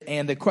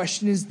And the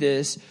question is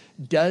this: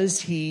 does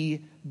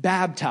he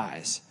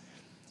baptize?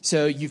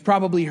 So you've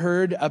probably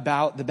heard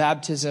about the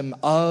baptism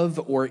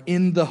of or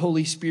in the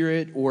Holy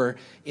Spirit, or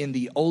in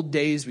the old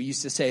days we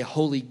used to say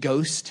Holy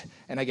Ghost.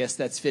 And I guess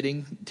that's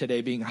fitting. Today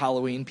being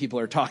Halloween, people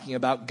are talking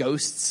about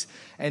ghosts.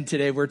 And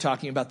today we're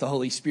talking about the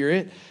Holy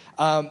Spirit.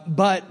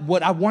 But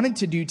what I wanted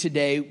to do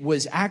today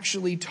was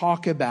actually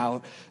talk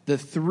about the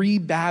three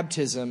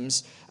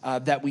baptisms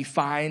that we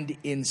find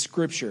in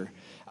Scripture.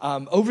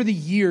 Over the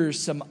years,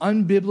 some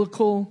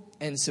unbiblical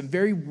and some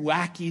very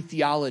wacky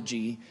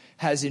theology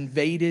has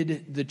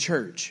invaded the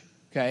church,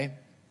 okay?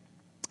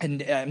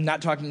 And I'm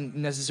not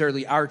talking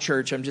necessarily our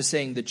church. I'm just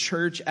saying the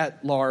church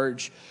at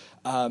large.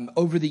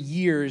 Over the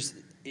years,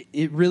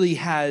 it really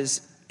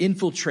has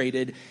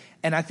infiltrated.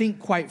 And I think,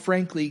 quite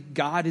frankly,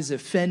 God is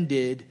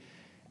offended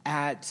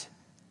at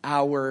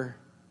our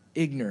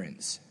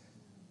ignorance.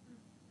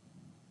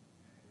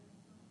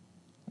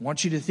 I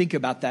want you to think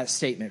about that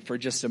statement for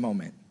just a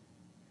moment.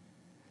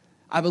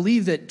 I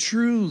believe that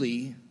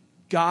truly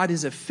God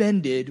is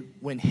offended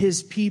when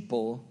his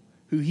people,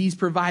 who he's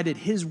provided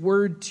his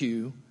word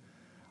to,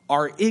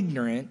 are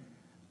ignorant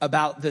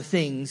about the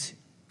things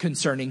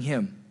concerning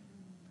him.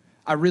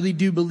 I really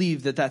do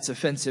believe that that's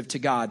offensive to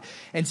God.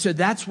 And so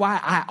that's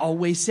why I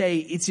always say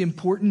it's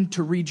important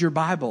to read your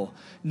Bible,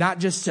 not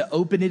just to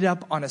open it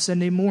up on a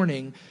Sunday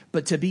morning,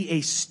 but to be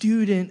a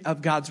student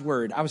of God's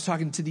word. I was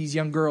talking to these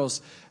young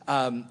girls.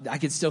 I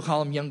could still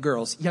call them young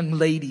girls, young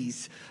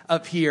ladies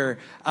up here,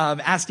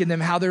 asking them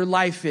how their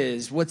life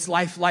is. What's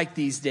life like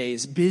these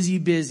days?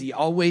 Busy,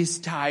 always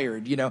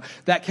tired,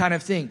 that kind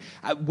of thing.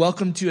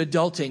 Welcome to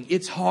adulting.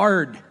 It's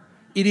hard.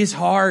 It is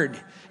hard.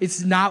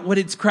 It's not what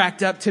it's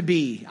cracked up to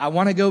be. I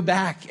want to go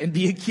back and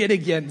be a kid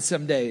again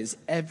some days,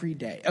 every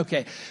day.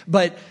 Okay.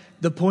 But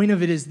the point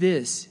of it is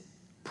this: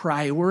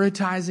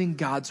 prioritizing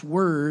God's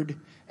word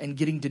and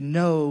getting to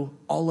know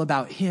all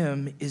about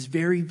him is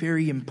very,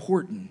 very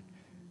important.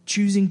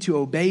 Choosing to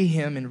obey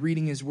him and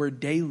reading his word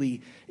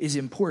daily is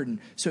important.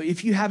 So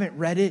if you haven't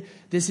read it,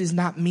 this is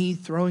not me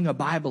throwing a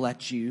Bible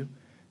at you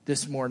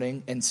this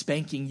morning and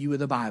spanking you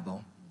with a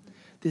Bible.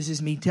 This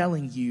is me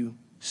telling you,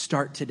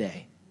 start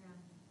today.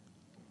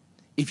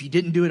 If you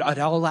didn't do it at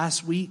all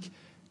last week,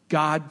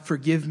 God,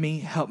 forgive me,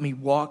 help me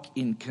walk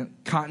in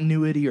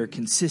continuity or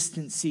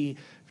consistency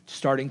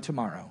starting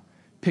tomorrow.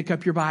 Pick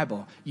up your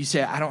Bible. You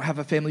say, I don't have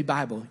a family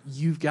Bible.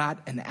 You've got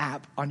an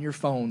app on your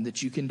phone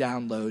that you can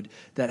download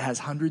that has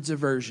hundreds of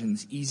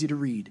versions, easy to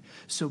read.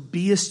 So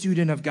be a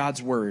student of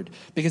God's word,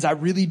 because I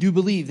really do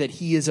believe that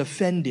he is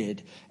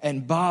offended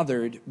and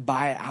bothered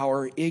by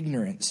our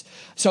ignorance.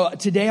 So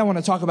today I want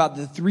to talk about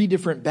the three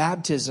different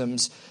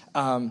baptisms,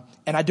 and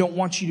I don't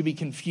want you to be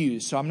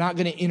confused. So I'm not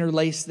going to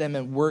interlace them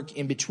and work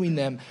in between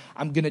them.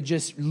 I'm going to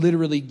just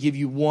literally give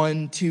you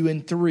 1, 2,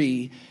 and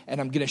 3, and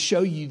I'm going to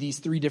show you these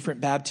three different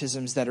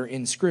baptisms that are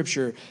in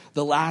Scripture.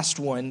 The last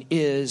one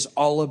is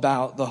all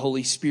about the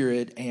Holy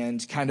Spirit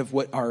and kind of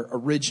what our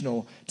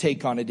original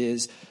take on it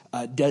is.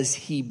 Does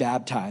he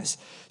baptize?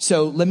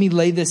 So let me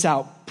lay this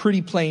out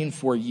pretty plain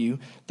for you.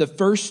 The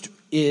first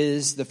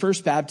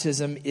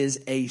baptism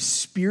is a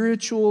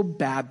spiritual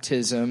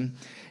baptism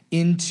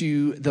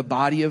into the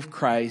body of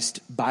Christ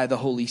by the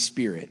Holy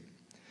Spirit.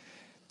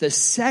 The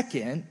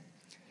second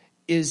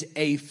is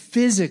a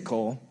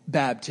physical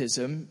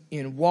baptism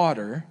in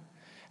water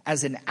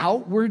as an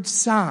outward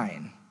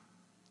sign.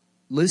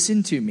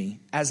 Listen to me.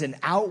 As an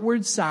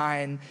outward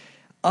sign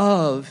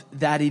of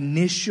that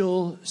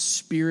initial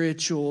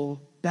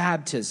spiritual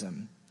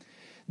baptism.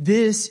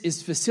 This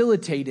is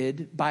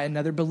facilitated by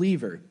another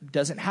believer.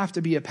 Doesn't have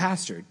to be a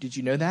pastor. Did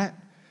you know that?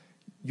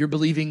 Your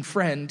believing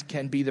friend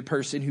can be the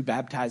person who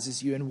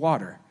baptizes you in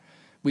water.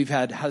 We've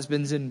had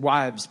husbands and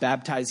wives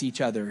baptize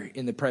each other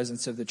in the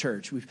presence of the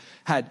church. We've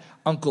had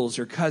uncles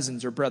or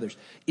cousins or brothers.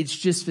 It's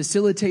just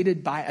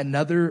facilitated by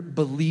another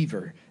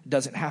believer. It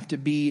doesn't have to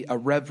be a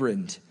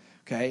reverend,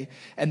 okay?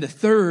 And the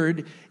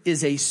third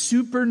is a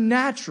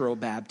supernatural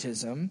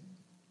baptism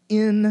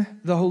in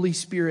the Holy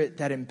Spirit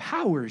that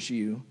empowers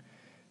you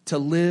to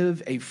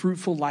live a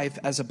fruitful life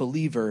as a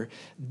believer.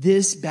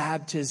 This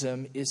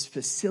baptism is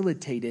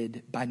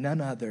facilitated by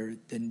none other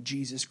than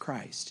Jesus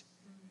Christ.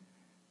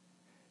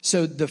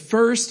 So the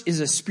first is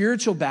a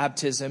spiritual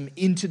baptism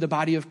into the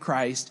body of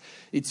Christ.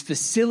 It's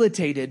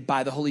facilitated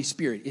by the Holy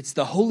Spirit. It's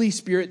the Holy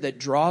Spirit that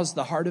draws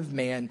the heart of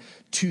man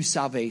to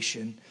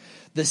salvation.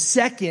 The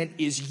second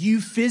is you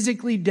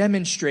physically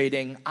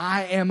demonstrating,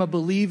 I am a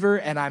believer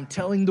and I'm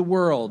telling the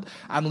world,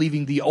 I'm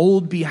leaving the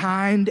old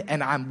behind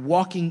and I'm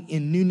walking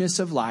in newness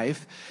of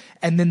life.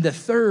 And then the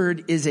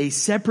third is a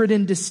separate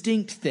and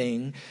distinct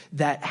thing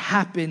that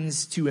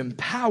happens to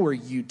empower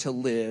you to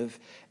live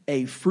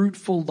a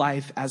fruitful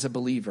life as a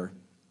believer.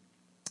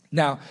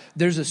 Now,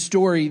 there's a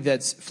story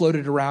that's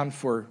floated around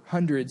for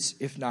hundreds,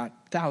 if not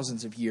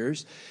thousands of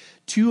years.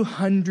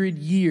 200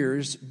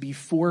 years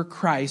before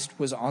Christ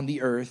was on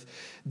the earth,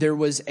 there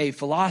was a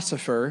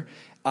philosopher,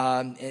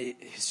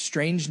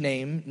 strange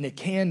name,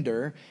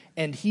 Nicander,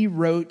 and he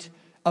wrote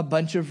a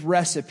bunch of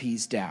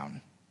recipes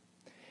down.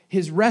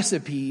 His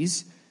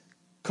recipes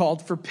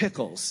called for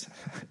pickles,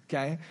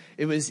 okay?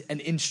 It was an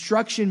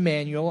instruction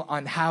manual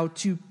on how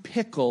to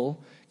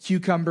pickle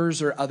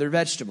cucumbers or other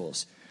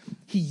vegetables.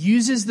 He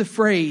uses the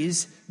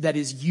phrase that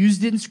is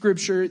used in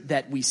Scripture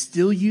that we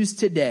still use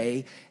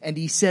today, and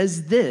he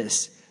says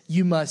this: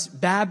 you must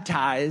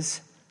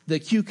baptize the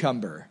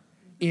cucumber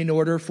in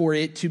order for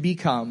it to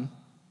become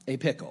a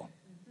pickle.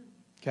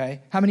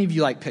 Okay? How many of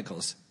you like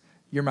pickles?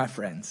 You're my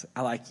friends.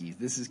 I like you.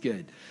 This is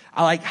good.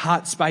 I like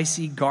hot,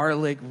 spicy,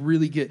 garlic,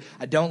 really good.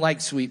 I don't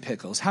like sweet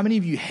pickles. How many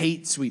of you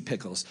hate sweet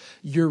pickles?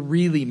 You're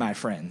really my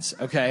friends,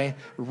 okay?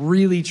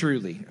 Really,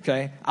 truly,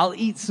 okay? I'll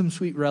eat some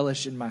sweet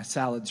relish in my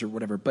salads or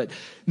whatever. But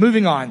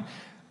moving on.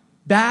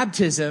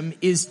 Baptism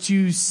is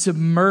to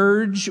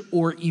submerge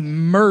or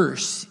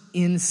immerse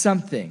in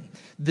something.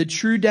 The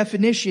true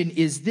definition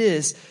is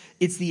this: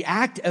 it's the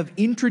act of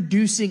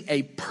introducing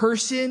a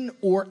person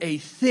or a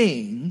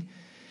thing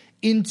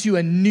into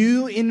a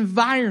new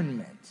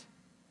environment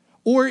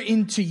or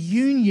into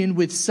union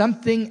with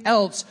something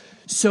else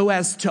so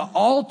as to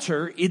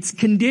alter its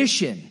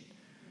condition.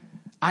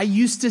 I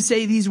used to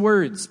say these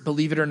words,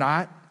 believe it or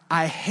not.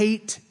 I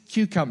hate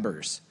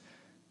cucumbers.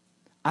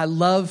 I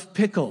love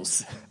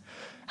pickles.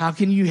 How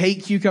can you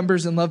hate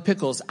cucumbers and love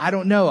pickles? I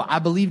don't know. I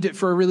believed it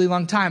for a really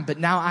long time, but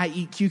now I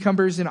eat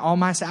cucumbers in all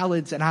my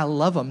salads and I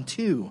love them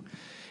too.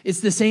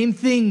 It's the same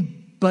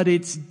thing, but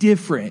it's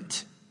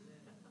different.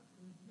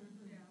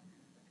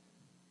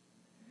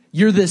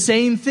 You're the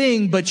same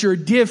thing, but you're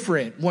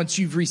different once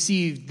you've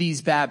received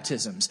these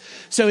baptisms.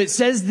 So it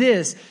says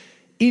this: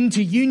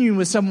 into union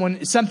with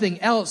something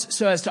else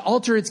so as to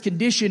alter its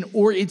condition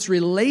or its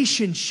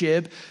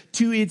relationship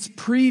to its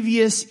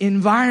previous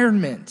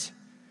environment.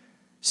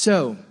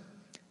 So,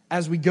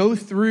 as we go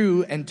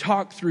through and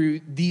talk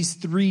through these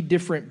three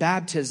different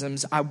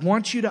baptisms, I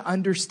want you to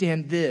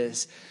understand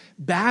this.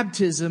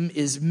 Baptism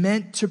is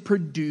meant to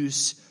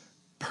produce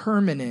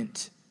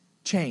permanent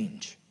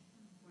change.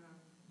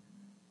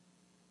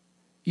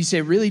 You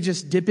say, really,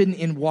 just dipping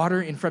in water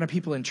in front of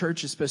people in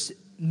church is supposed to?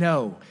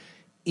 No.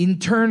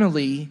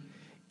 Internally,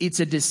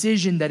 it's a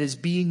decision that is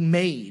being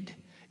made.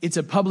 It's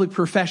a public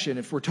profession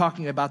if we're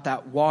talking about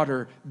that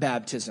water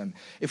baptism.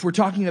 If we're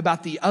talking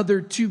about the other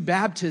two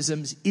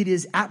baptisms, it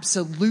is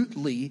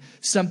absolutely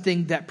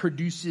something that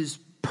produces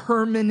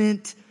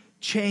permanent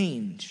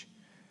change.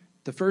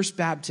 The first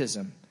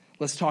baptism,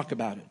 let's talk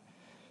about it.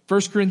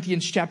 1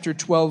 Corinthians chapter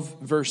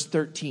 12, verse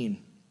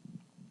 13.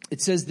 It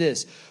says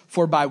this: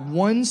 for by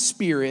one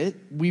Spirit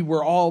we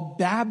were all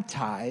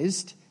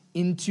baptized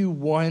into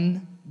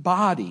one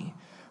body,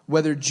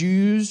 whether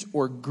Jews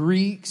or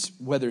Greeks,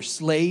 whether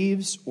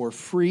slaves or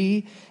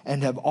free,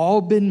 and have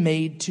all been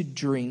made to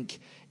drink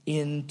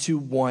into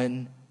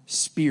one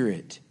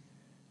Spirit.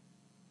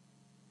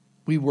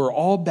 We were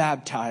all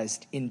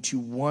baptized into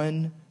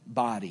one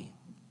body.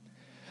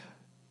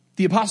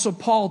 The Apostle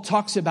Paul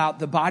talks about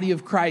the body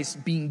of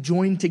Christ being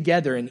joined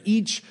together, and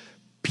each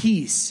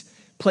piece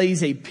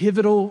plays a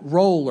pivotal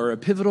role or a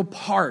pivotal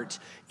part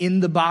in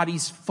the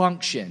body's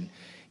function.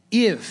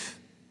 If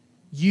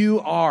you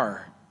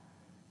are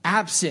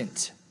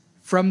absent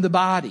from the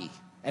body,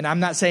 and I'm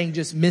not saying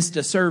just missed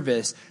a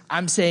service,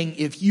 I'm saying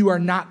if you are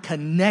not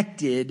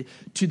connected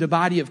to the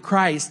body of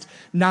Christ,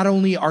 not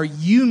only are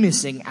you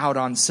missing out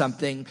on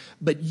something,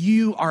 but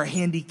you are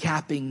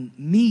handicapping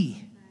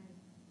me.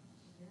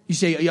 You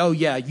say, oh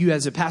yeah, you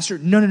as a pastor?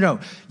 No.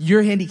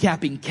 You're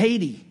handicapping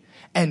Katie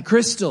and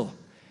Crystal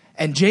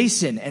and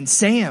Jason and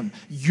Sam.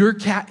 You're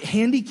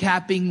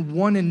handicapping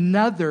one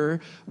another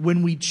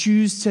when we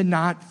choose to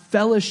not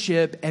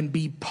fellowship and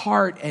be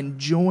part and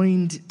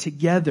joined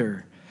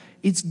together.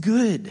 It's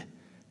good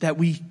that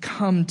we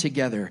come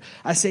together.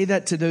 I say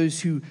that to those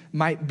who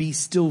might be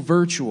still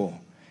virtual.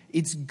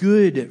 It's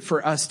good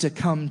for us to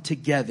come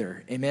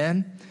together.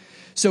 Amen?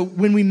 So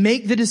when we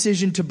make the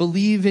decision to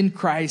believe in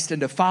Christ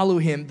and to follow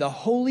him, the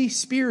Holy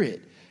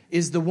Spirit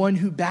is the one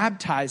who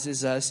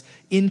baptizes us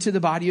into the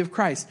body of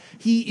Christ.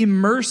 He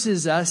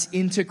immerses us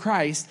into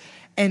Christ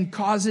and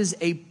causes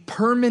a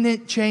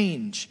permanent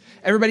change.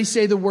 Everybody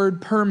say the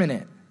word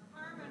permanent.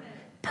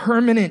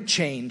 Permanent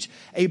change.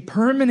 A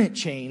permanent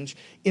change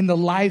in the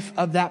life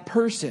of that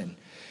person.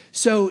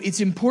 So it's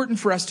important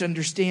for us to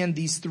understand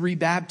these three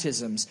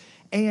baptisms.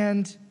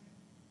 And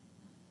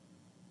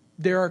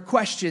there are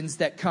questions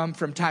that come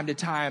from time to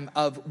time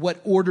of what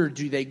order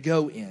do they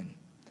go in.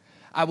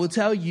 I will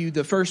tell you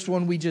the first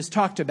one we just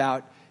talked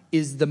about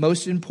is the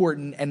most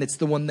important, and it's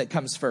the one that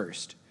comes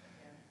first.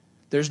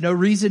 There's no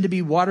reason to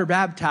be water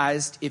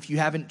baptized if you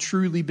haven't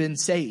truly been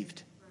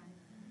saved.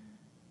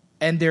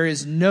 And there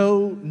is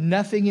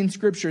nothing in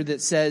Scripture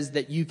that says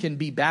that you can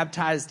be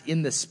baptized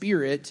in the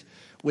Spirit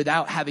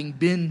without having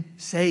been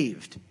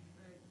saved.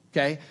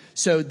 Okay?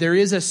 So there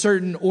is a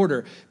certain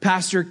order.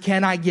 Pastor,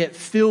 can I get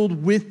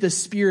filled with the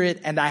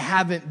Spirit and I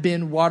haven't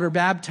been water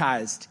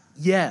baptized?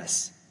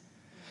 Yes.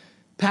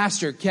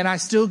 Pastor, can I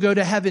still go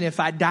to heaven if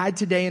I died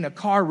today in a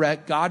car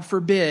wreck, God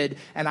forbid,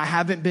 and I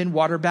haven't been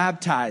water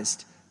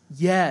baptized?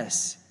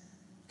 Yes.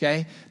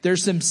 Okay?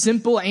 There's some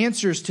simple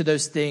answers to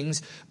those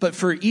things, but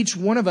for each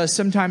one of us,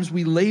 sometimes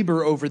we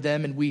labor over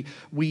them and we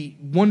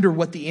wonder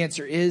what the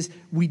answer is.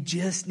 We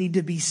just need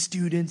to be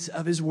students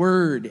of his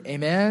word.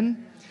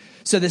 Amen?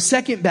 So the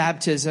second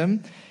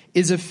baptism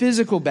is a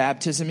physical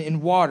baptism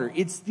in water.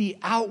 It's the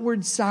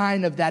outward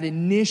sign of that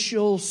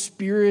initial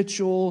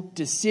spiritual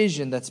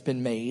decision that's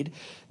been made,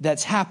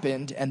 that's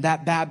happened, and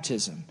that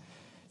baptism.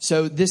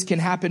 So this can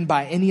happen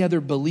by any other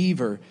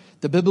believer.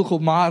 The biblical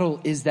model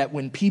is that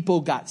when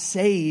people got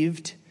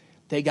saved,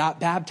 they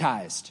got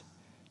baptized.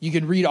 You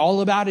can read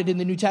all about it in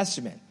the New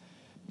Testament.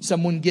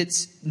 Someone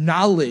gets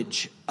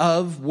knowledge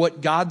of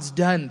what God's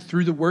done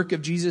through the work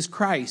of Jesus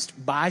Christ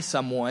by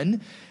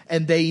someone,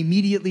 and they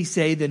immediately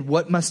say, then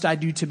what must I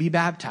do to be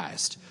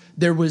baptized?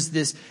 There was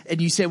this, and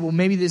you say, well,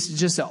 maybe this is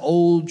just an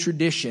old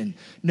tradition.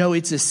 No,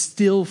 it's a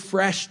still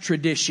fresh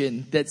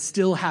tradition that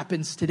still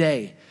happens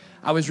today.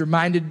 I was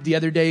reminded the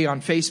other day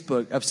on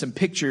Facebook of some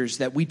pictures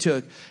that we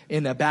took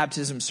in a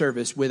baptism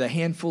service with a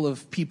handful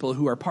of people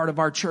who are part of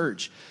our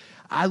church.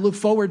 I look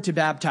forward to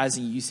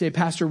baptizing you. You say,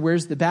 Pastor,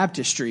 where's the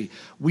baptistry?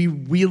 We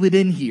wheel it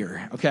in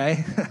here,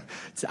 okay?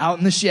 It's out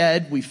in the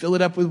shed. We fill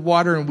it up with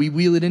water and we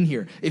wheel it in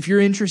here. If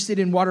you're interested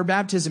in water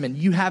baptism and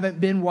you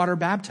haven't been water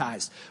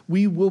baptized,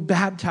 we will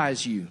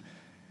baptize you.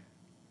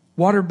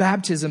 Water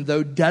baptism,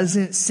 though,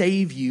 doesn't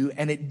save you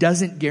and it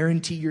doesn't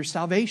guarantee your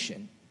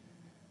salvation.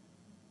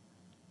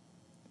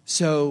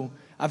 So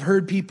I've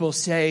heard people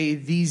say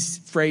these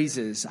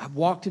phrases. I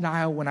walked an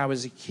aisle when I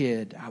was a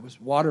kid. I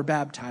was water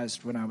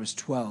baptized when I was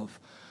 12.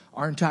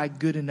 Aren't I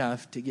good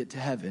enough to get to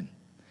heaven?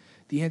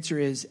 The answer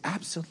is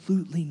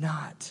absolutely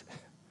not.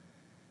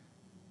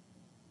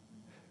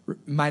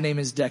 My name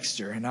is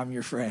Dexter and I'm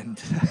your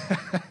friend.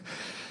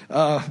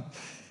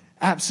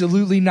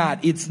 Absolutely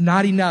not. It's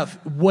not enough.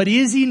 What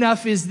is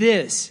enough is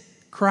this: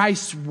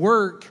 Christ's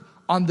work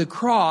on the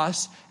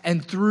cross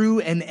and through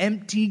an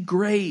empty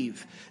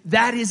grave.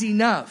 That is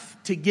enough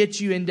to get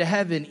you into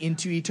heaven,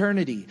 into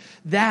eternity.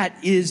 That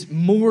is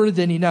more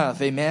than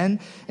enough. Amen.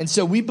 And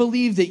so we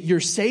believe that you're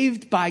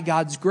saved by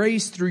God's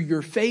grace through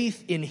your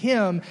faith in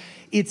him.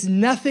 It's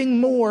nothing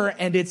more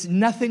and it's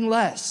nothing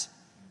less.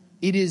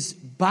 It is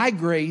by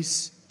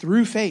grace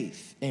through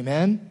faith.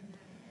 Amen.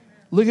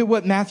 Look at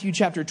what Matthew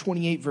chapter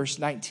 28 verse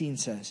 19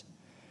 says.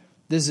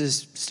 This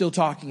is still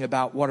talking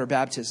about water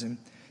baptism.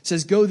 It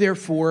says, go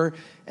therefore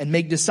and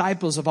make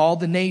disciples of all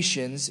the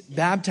nations,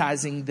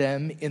 baptizing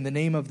them in the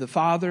name of the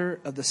Father,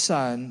 of the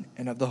Son,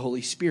 and of the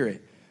Holy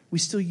Spirit. We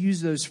still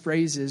use those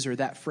phrases or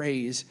that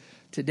phrase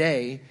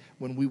today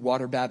when we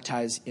water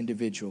baptize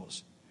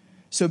individuals.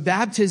 So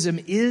baptism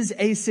is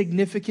a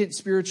significant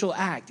spiritual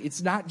act.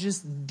 It's not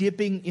just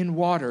dipping in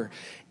water.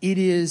 It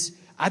is,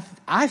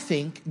 I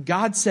think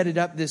God set it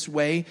up this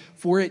way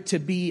for it to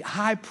be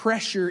high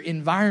pressure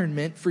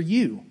environment for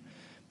you.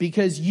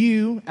 Because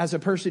you, as a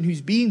person who's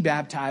being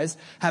baptized,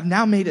 have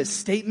now made a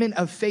statement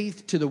of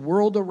faith to the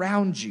world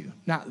around you.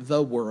 Not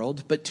the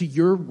world, but to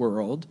your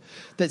world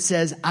that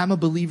says, I'm a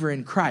believer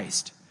in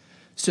Christ.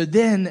 So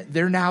then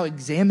they're now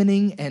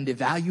examining and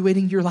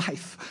evaluating your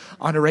life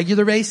on a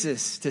regular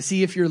basis to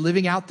see if you're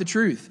living out the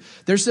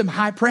truth. There's some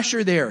high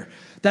pressure there.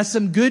 That's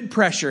some good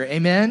pressure.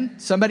 Amen?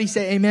 Somebody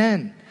say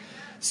amen.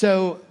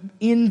 So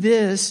in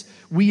this,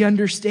 we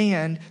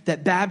understand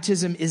that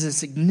baptism is a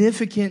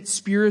significant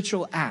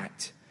spiritual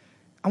act.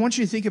 I want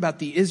you to think about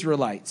the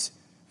Israelites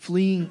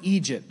fleeing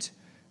Egypt.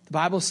 The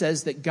Bible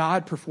says that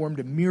God performed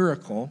a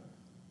miracle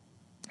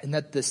and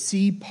that the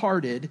sea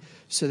parted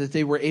so that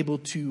they were able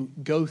to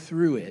go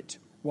through it,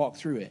 walk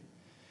through it.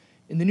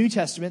 In the New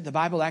Testament, the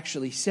Bible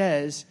actually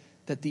says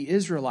that the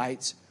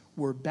Israelites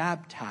were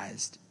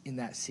baptized in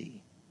that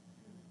sea.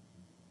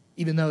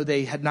 Even though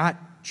they had not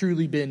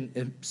truly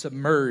been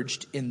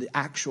submerged in the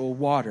actual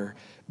water,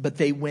 but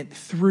they went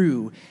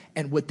through,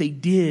 and what they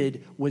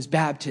did was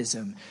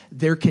baptism.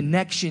 Their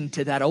connection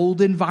to that old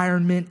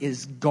environment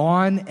is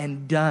gone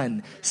and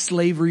done.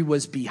 Slavery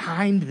was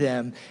behind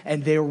them,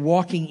 and they are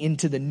walking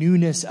into the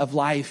newness of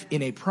life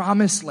in a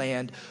promised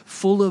land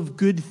full of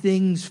good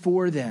things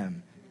for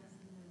them.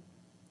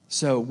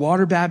 So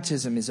water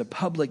baptism is a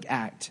public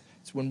act.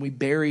 It's when we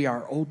bury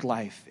our old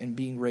life and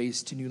being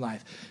raised to new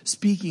life.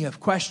 Speaking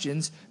of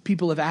questions,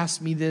 people have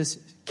asked me this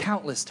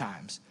countless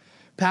times.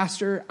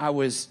 Pastor, I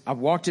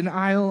walked an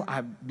aisle.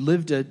 I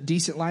lived a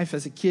decent life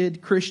as a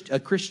kid, a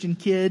Christian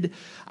kid.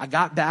 I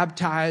got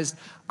baptized.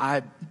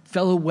 I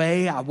fell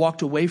away. I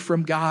walked away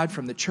from God,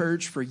 from the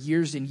church for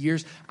years and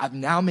years. I've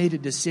now made a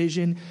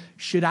decision.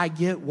 Should I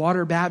get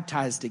water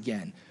baptized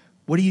again?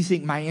 What do you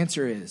think my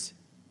answer is?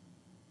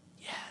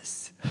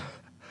 Yes.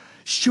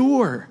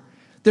 Sure.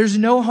 There's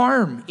no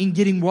harm in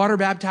getting water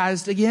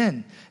baptized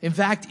again. In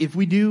fact, if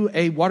we do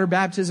a water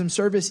baptism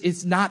service,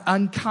 it's not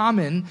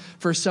uncommon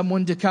for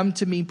someone to come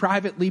to me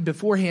privately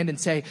beforehand and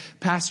say,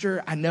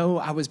 Pastor, I know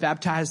I was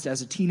baptized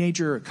as a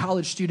teenager or a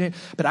college student,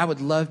 but I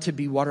would love to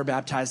be water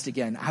baptized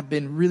again. I've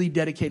been really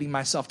dedicating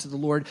myself to the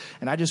Lord,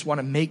 and I just want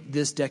to make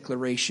this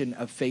declaration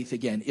of faith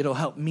again. It'll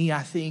help me,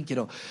 I think.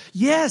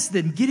 Yes,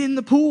 then get in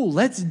the pool.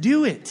 Let's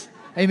do it.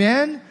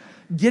 Amen?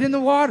 Get in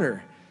the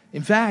water.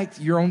 In fact,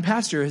 your own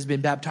pastor has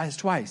been baptized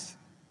twice.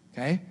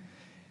 Okay?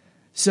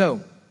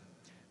 So,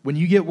 when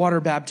you get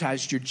water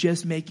baptized, you're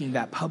just making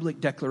that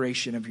public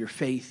declaration of your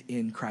faith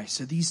in Christ.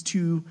 So these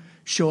two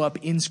show up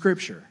in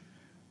Scripture.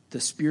 The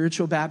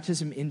spiritual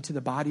baptism into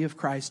the body of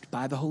Christ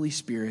by the Holy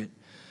Spirit,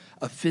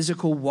 a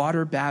physical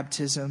water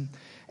baptism,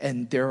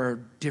 and there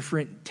are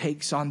different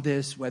takes on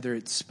this, whether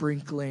it's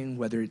sprinkling,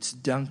 whether it's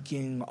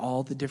dunking,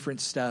 all the different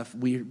stuff.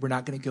 We're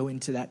not going to go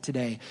into that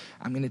today.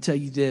 I'm going to tell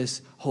you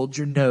this, hold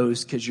your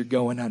nose because you're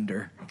going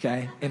under,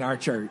 okay, in our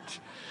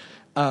church.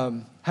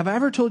 Have I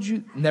ever told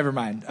you? Never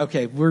mind.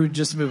 Okay, we're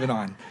just moving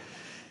on.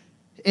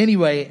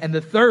 Anyway, and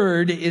the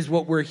third is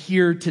what we're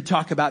here to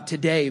talk about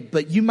today.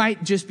 But you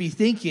might just be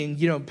thinking,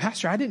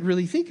 Pastor, I didn't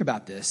really think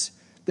about this.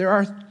 There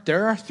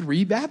are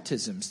 3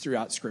 baptisms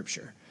throughout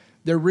Scripture.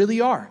 There really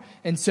are.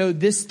 And so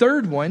this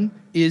third one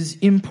is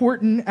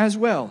important as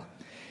well.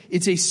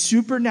 It's a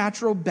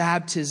supernatural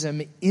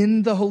baptism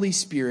in the Holy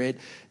Spirit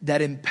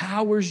that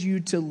empowers you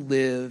to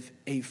live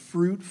a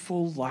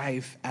fruitful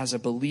life as a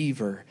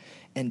believer.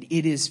 And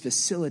it is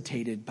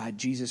facilitated by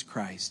Jesus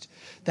Christ.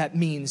 That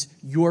means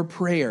your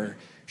prayer,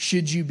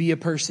 should you be a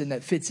person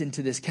that fits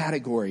into this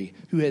category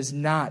who has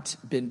not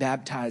been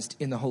baptized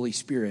in the Holy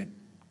Spirit,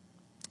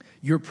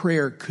 your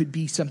prayer could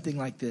be something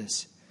like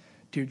this.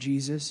 Dear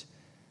Jesus,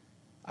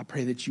 I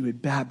pray that you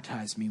would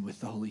baptize me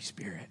with the Holy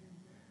Spirit.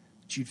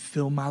 That you'd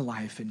fill my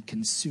life and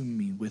consume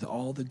me with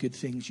all the good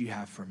things you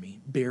have for me.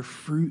 Bear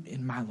fruit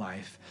in my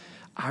life.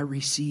 I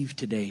receive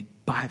today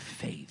by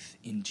faith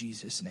in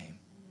Jesus' name.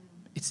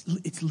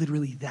 It's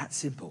literally that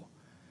simple.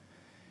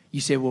 You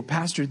say, well,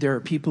 Pastor, there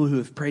are people who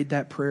have prayed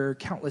that prayer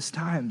countless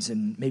times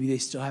and maybe they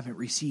still haven't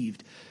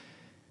received.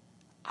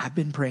 I've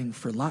been praying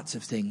for lots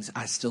of things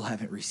I still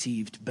haven't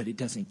received, but it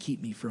doesn't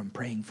keep me from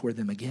praying for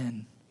them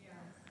again.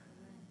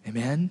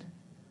 Amen?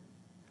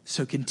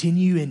 So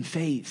continue in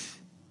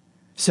faith.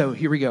 So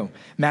here we go.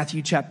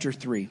 Matthew chapter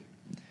 3.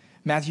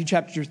 Matthew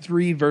chapter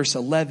 3, verse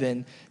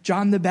 11.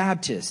 John the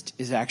Baptist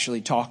is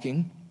actually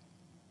talking.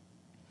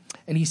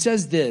 And he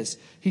says this.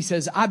 He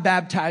says, I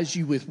baptize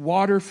you with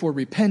water for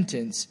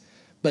repentance,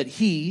 but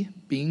he,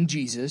 being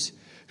Jesus,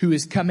 who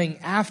is coming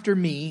after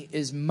me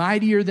is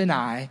mightier than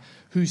I,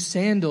 whose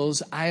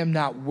sandals I am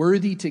not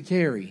worthy to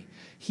carry.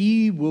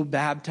 He will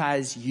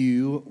baptize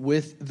you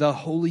with the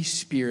Holy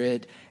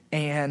Spirit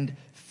and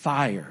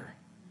fire.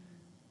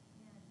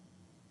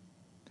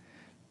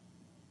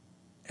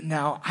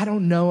 Now, I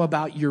don't know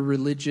about your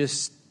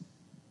religious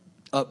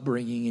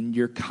upbringing and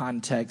your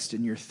context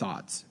and your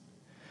thoughts.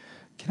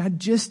 Can I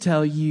just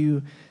tell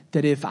you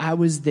that if I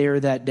was there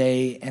that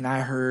day and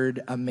I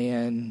heard a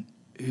man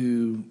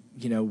who,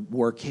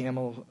 wore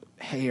camel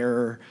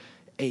hair,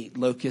 ate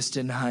locust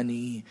and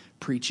honey,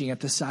 preaching at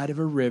the side of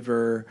a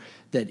river,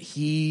 that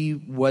he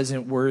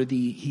wasn't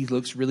worthy. He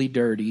looks really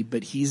dirty,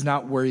 but he's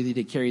not worthy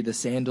to carry the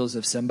sandals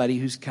of somebody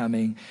who's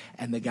coming.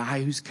 And the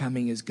guy who's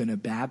coming is going to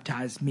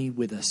baptize me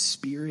with a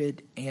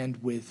spirit and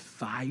with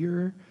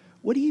fire.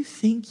 What do you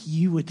think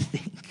you would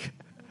think?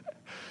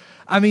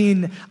 I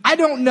mean, I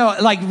don't know.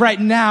 Like right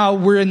now,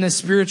 we're in the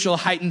spiritual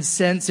heightened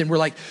sense and we're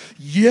like,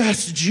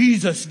 yes,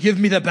 Jesus, give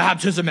me the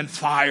baptism and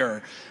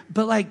fire.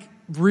 But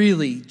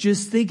really,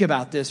 just think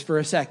about this for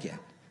a second.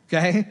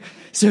 Okay.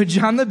 So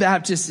John the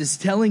Baptist is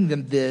telling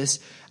them this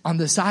on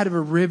the side of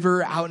a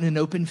river out in an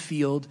open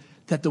field,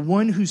 that the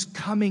one who's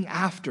coming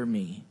after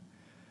me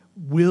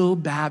will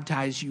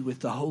baptize you with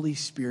the Holy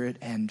Spirit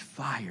and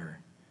fire.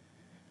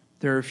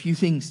 There are a few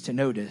things to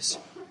notice.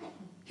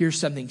 Here's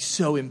something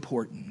so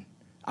important.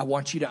 I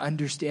want you to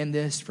understand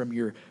this from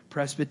your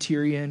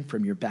Presbyterian,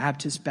 from your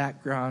Baptist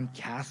background,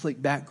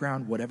 Catholic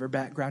background, whatever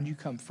background you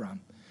come from.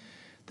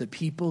 The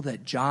people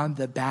that John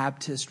the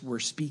Baptist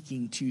were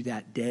speaking to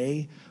that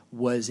day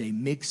was a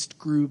mixed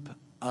group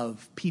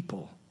of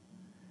people.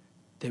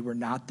 They were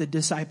not the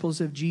disciples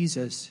of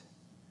Jesus.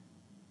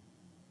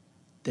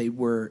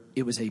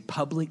 It was a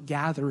public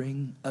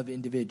gathering of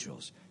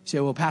individuals. You say,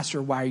 well,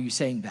 Pastor, why are you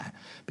saying that?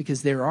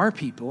 Because there are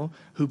people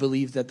who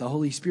believe that the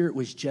Holy Spirit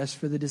was just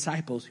for the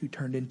disciples who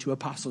turned into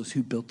apostles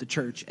who built the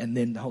church and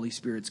then the Holy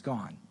Spirit's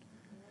gone.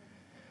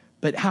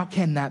 But how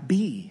can that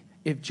be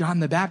if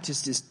John the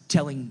Baptist is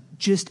telling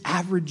just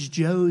average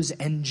Joes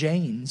and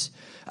Janes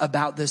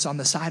about this on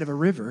the side of a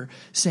river,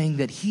 saying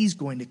that he's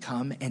going to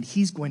come and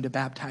he's going to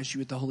baptize you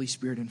with the Holy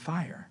Spirit and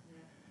fire?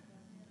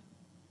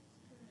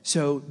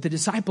 So the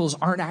disciples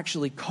aren't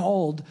actually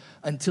called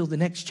until the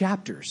next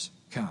chapters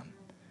come.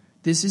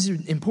 This is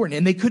important.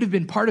 And they could have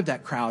been part of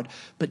that crowd,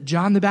 but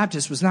John the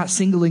Baptist was not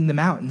singling them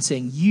out and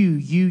saying, you,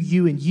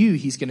 and you,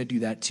 he's going to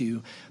do that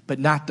too, but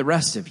not the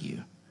rest of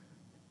you.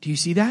 Do you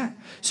see that?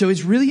 So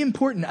it's really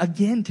important,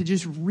 again, to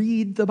just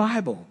read the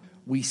Bible.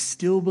 We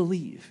still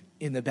believe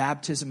in the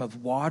baptism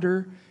of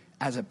water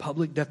as a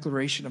public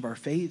declaration of our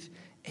faith,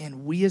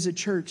 and we as a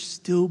church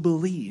still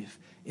believe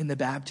in the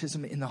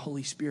baptism in the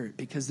Holy Spirit,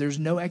 because there's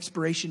no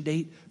expiration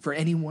date for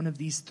any one of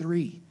these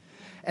three.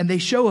 And they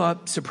show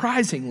up,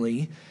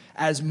 surprisingly,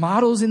 as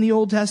models in the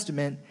Old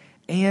Testament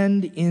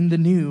and in the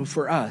New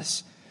for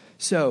us.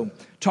 So,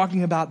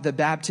 talking about the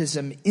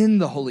baptism in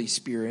the Holy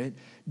Spirit,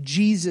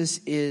 Jesus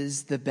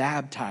is the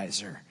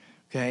baptizer.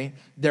 Okay?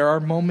 There are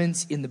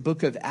moments in the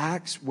book of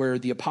Acts where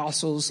the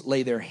apostles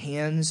lay their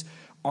hands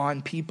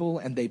on people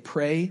and they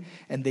pray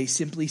and they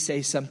simply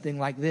say something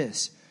like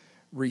this: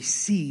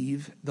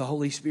 receive the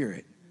Holy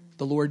Spirit.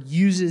 The Lord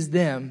uses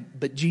them,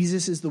 but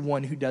Jesus is the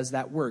one who does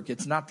that work.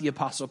 It's not the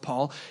Apostle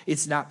Paul.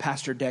 It's not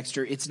Pastor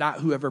Dexter. It's not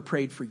whoever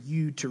prayed for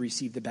you to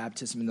receive the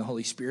baptism in the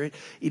Holy Spirit.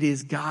 It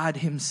is God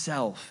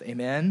himself.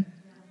 Amen?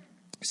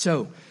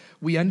 So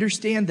we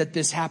understand that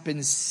this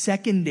happens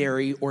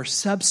secondary or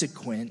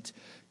subsequent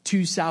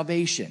to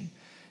salvation.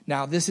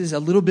 Now, this is a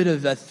little bit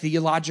of a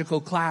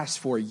theological class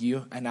for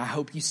you, and I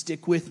hope you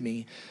stick with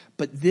me.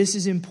 But this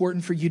is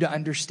important for you to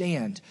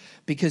understand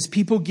because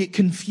people get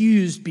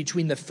confused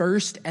between the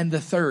first and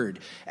the third.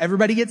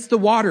 Everybody gets the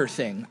water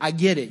thing. I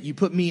get it.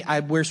 I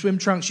wear swim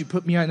trunks. You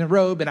put me on a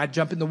robe and I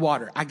jump in the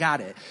water. I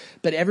got it.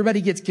 But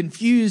everybody gets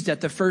confused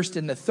at the first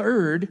and the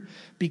third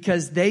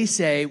because they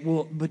say,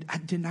 well, but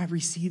didn't I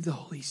receive the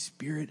Holy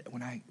Spirit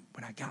when I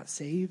got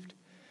saved?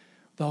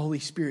 The Holy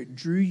Spirit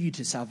drew you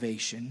to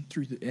salvation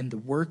and the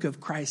work of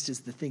Christ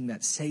is the thing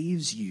that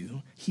saves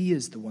you. He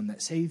is the one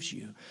that saves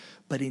you.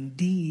 But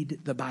indeed,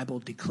 the Bible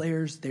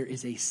declares there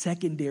is a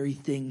secondary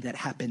thing that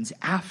happens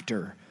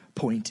after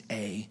point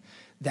A.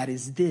 That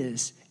is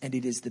this, and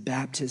it is the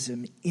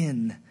baptism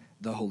in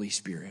the Holy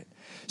Spirit.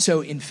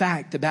 So in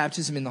fact, the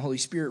baptism in the Holy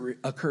Spirit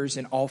occurs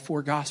in all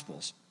four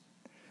Gospels.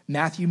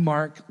 Matthew,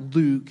 Mark,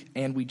 Luke,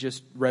 and we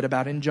just read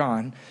about in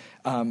John.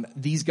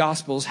 These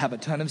Gospels have a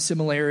ton of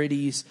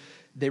similarities.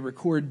 They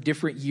record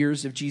different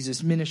years of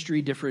Jesus'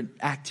 ministry,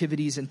 different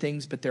activities and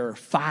things, but there are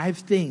 5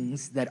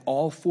 things that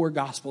all 4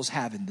 Gospels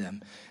have in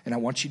them. And I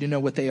want you to know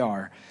what they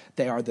are.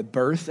 They are the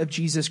birth of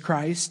Jesus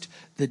Christ,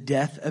 the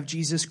death of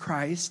Jesus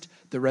Christ,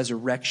 the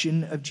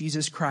resurrection of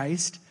Jesus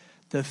Christ,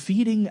 the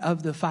feeding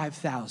of the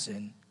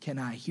 5,000. Can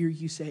I hear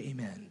you say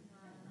amen?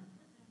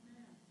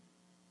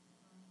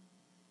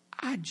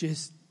 I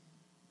just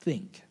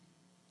think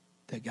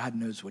that God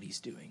knows what he's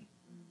doing.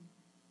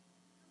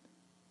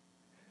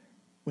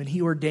 When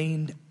he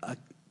ordained a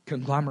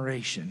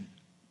conglomeration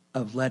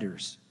of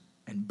letters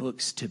and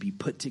books to be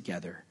put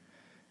together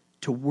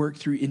to work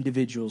through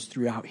individuals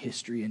throughout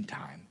history and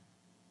time,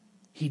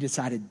 he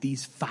decided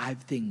these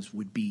 5 things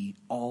would be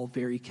all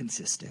very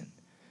consistent,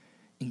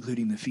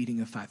 including the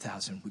feeding of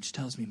 5,000, which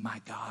tells me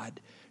my God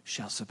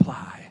shall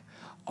supply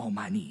all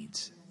my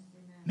needs.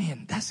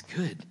 Man, that's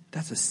good.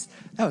 That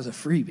was a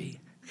freebie.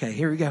 Okay,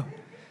 here we go.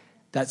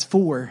 That's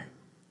 4.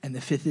 And the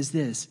 5th is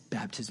this: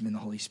 baptism in the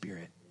Holy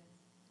Spirit.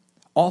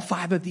 All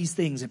 5 of these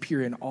things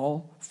appear in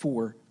all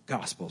 4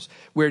 Gospels.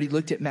 We already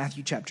looked at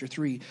Matthew chapter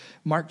 3.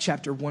 Mark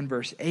chapter 1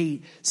 verse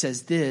 8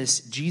 says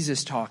this, John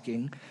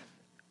talking,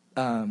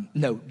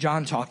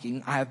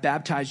 I have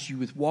baptized you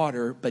with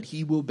water, but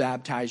he will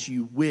baptize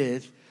you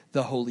with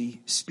the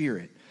Holy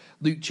Spirit.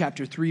 Luke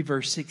chapter 3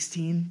 verse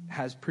 16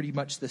 has pretty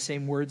much the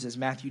same words as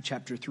Matthew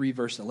chapter 3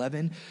 verse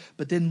 11.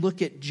 But then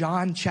look at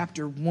John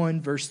chapter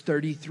 1 verse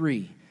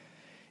 33.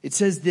 It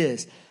says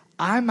this,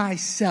 I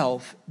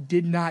myself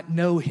did not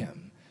know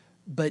him,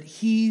 but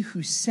he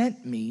who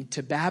sent me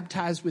to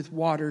baptize with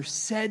water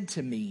said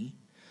to me,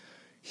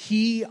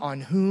 he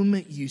on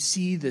whom you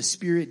see the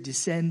Spirit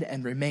descend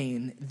and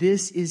remain,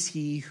 this is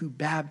he who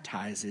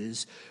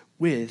baptizes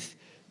with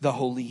the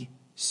Holy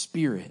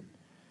Spirit.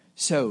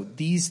 So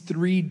these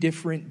 3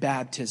 different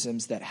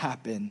baptisms that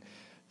happen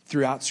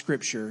throughout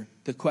Scripture,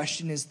 the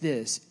question is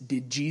this: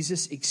 did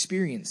Jesus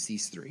experience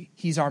these 3?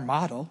 He's our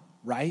model,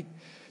 right?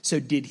 So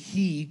did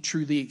he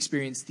truly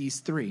experience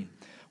these 3?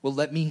 Well,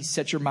 let me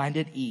set your mind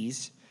at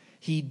ease.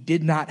 He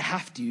did not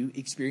have to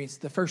experience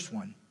the first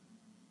one.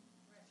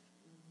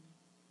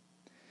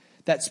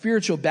 That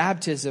spiritual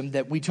baptism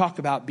that we talk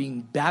about,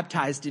 being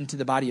baptized into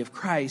the body of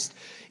Christ,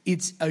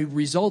 it's a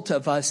result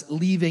of us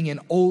leaving an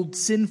old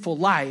sinful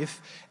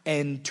life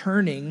and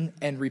turning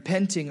and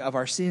repenting of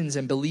our sins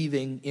and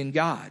believing in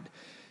God.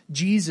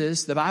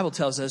 Jesus, the Bible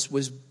tells us,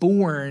 was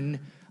born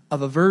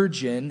of a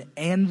virgin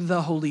and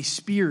the Holy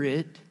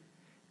Spirit,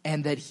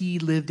 and that he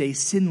lived a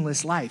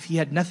sinless life. He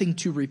had nothing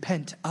to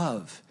repent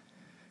of.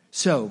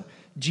 So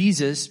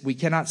Jesus, we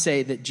cannot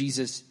say that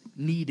Jesus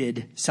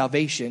needed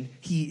salvation.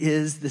 He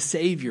is the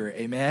Savior.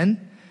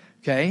 Amen.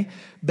 Okay.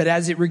 But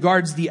as it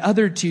regards the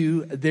other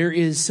 2, there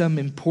is some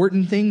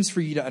important things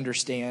for you to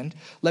understand.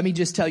 Let me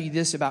just tell you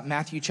this about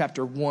Matthew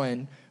chapter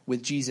 1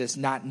 with Jesus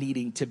not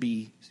needing to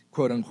be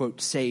quote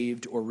unquote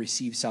saved or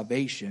receive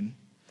salvation.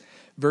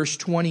 Verse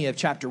 20 of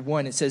chapter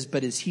 1, it says,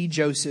 but as he,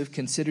 Joseph,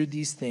 considered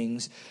these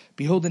things,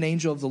 behold, an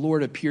angel of the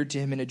Lord appeared to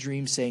him in a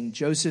dream, saying,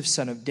 Joseph,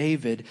 son of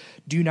David,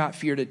 do not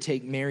fear to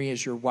take Mary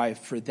as your wife,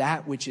 for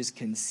that which is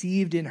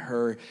conceived in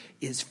her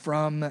is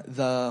from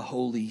the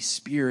Holy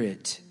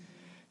Spirit.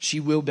 She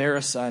will bear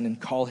a son and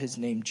call his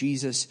name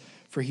Jesus,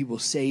 for he will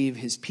save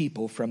his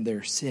people from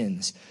their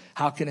sins.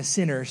 How can a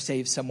sinner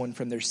save someone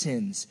from their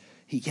sins?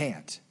 He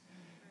can't.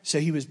 So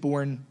he was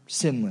born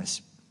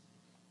sinless.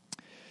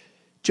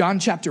 John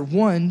chapter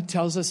 1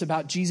 tells us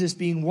about Jesus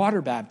being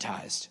water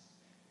baptized.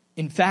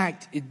 In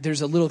fact,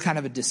 there's a little kind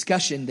of a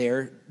discussion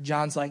there.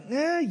 John's like,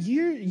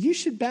 you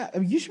should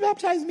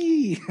baptize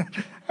me.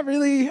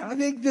 I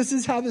think this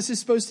is how this is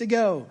supposed to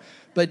go.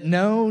 But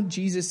no,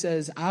 Jesus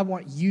says, I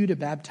want you to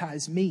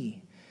baptize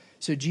me.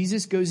 So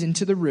Jesus goes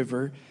into the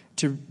river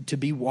to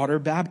be water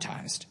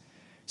baptized.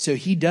 So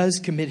he does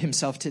commit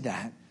himself to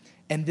that.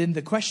 And then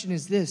the question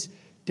is this: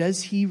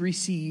 does he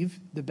receive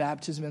the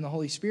baptism in the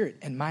Holy Spirit?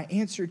 And my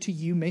answer to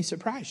you may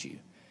surprise you.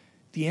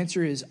 The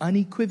answer is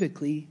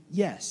unequivocally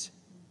yes.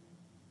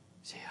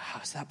 Say, how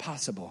is that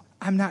possible?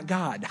 I'm not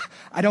God.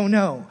 I don't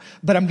know.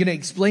 But I'm going to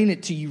explain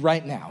it to you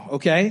right now,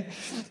 okay?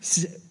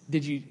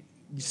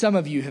 Some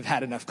of you have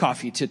had enough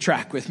coffee to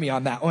track with me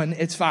on that one.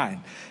 It's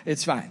fine.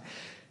 It's fine.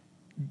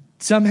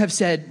 Some have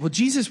said, well,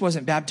 Jesus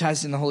wasn't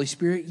baptized in the Holy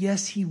Spirit.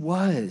 Yes, he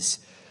was.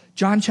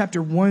 John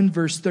chapter 1,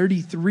 verse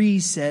 33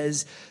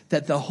 says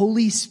that the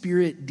Holy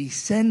Spirit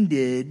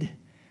descended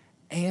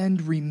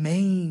and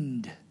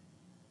remained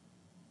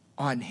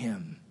on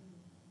him.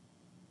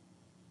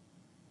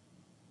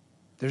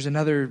 There's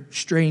another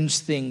strange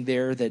thing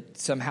there that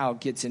somehow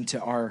gets into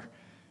our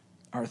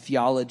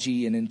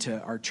theology and into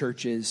our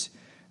churches.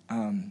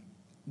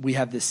 We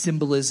have this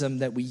symbolism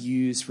that we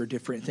use for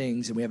different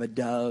things, and we have a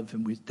dove,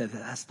 and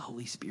that's the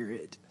Holy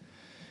Spirit.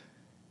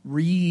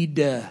 Read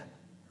the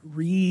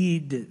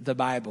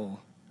Bible.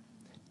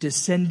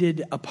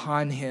 Descended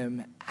upon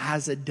him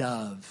as a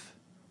dove,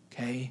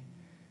 okay?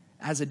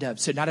 As a dove.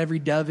 So not every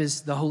dove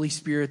is the Holy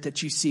Spirit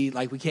that you see.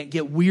 Like, we can't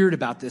get weird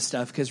about this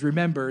stuff, because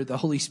remember, the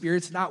Holy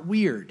Spirit's not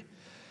weird.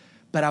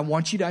 But I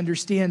want you to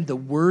understand the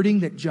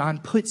wording that John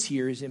puts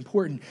here is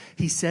important.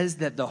 He says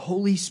that the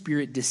Holy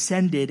Spirit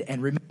descended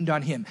and remained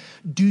on him.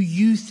 Do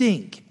you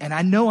think, and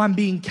I know I'm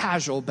being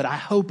casual, but I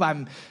hope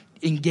I'm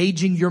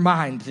engaging your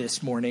mind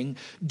this morning.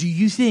 Do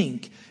you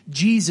think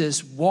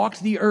Jesus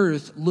walked the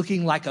earth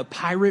looking like a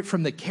pirate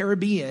from the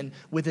Caribbean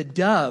with a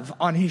dove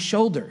on his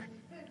shoulder?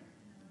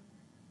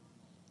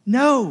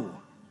 No.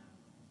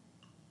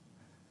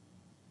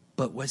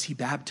 But was he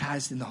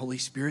baptized in the Holy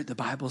Spirit? The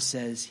Bible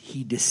says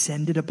he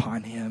descended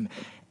upon him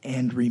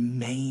and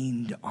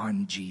remained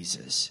on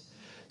Jesus.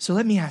 So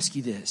let me ask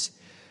you this.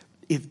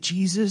 If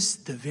Jesus,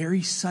 the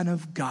very Son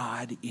of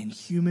God in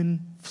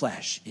human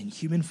flesh, in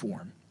human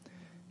form,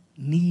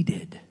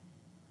 needed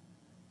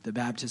the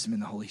baptism in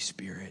the Holy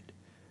Spirit,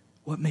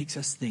 what makes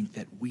us think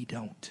that we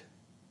don't?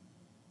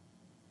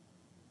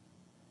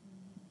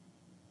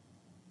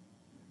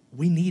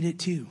 We need it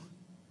too.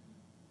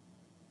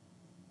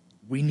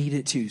 We need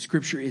it too.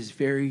 Scripture is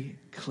very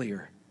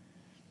clear.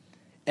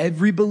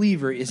 Every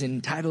believer is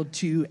entitled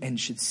to and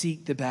should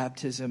seek the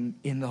baptism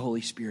in the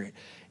Holy Spirit.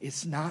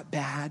 It's not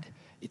bad.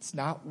 It's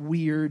not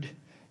weird.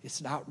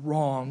 It's not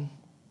wrong.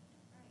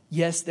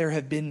 Yes, there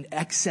have been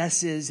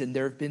excesses and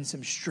there have been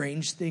some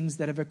strange things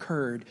that have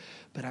occurred.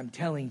 But I'm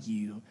telling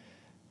you,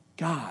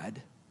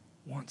 God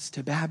wants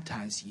to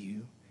baptize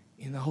you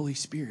in the Holy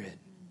Spirit.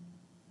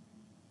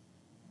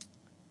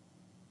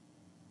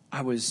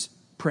 I was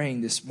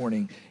praying this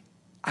morning.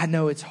 I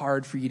know it's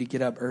hard for you to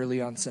get up early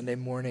on Sunday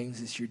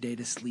mornings. It's your day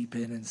to sleep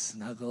in and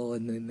snuggle,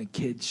 and then the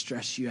kids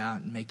stress you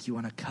out and make you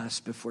want to cuss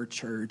before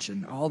church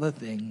and all the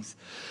things.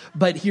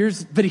 But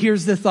here's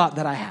the thought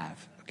that I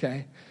have,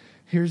 okay?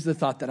 Here's the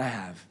thought that I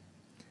have.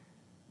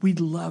 We'd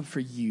love for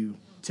you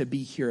to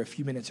be here a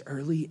few minutes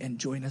early and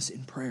join us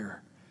in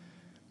prayer.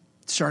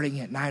 Starting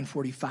at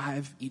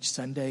 9:45 each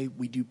Sunday,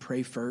 we do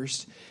pray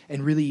first.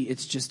 And really,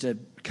 it's just a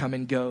come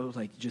and go,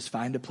 like just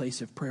find a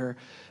place of prayer.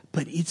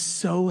 But it's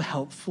so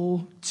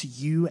helpful to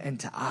you and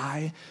to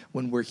I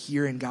when we're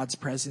here in God's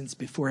presence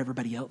before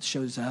everybody else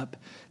shows up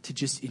to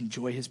just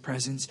enjoy his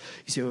presence.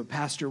 You say, well,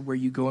 Pastor, where are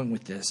you going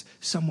with this?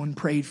 Someone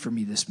prayed for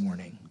me this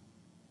morning.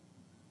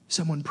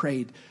 Someone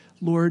prayed,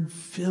 Lord,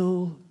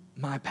 fill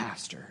my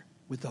pastor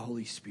with the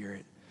Holy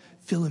Spirit.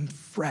 Fill him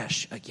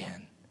fresh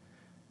again.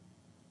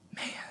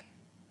 Man,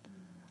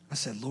 I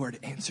said, Lord,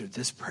 answer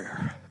this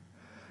prayer.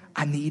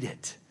 I need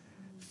it.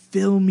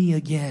 Fill me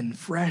again,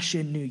 fresh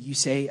and new. You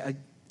say,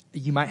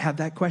 you might have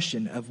that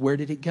question of where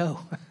did it go?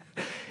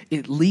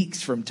 It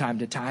leaks from time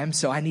to time,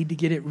 so I need to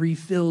get it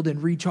refilled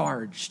and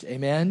recharged.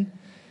 Amen?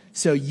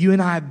 So you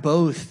and I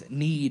both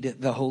need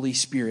the Holy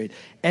Spirit.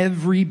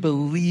 Every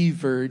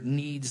believer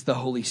needs the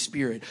Holy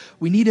Spirit.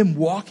 We need him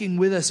walking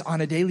with us on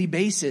a daily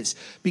basis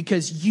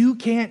because you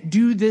can't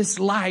do this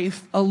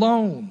life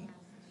alone.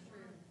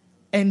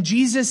 And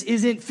Jesus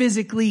isn't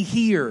physically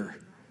here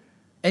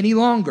any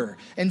longer.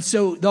 And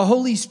so the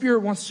Holy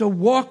Spirit wants to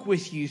walk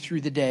with you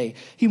through the day.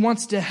 He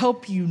wants to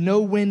help you know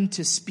when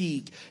to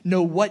speak,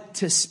 know what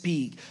to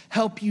speak,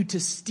 help you to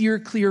steer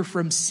clear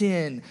from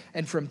sin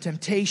and from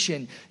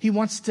temptation. He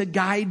wants to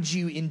guide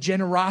you in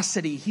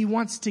generosity. He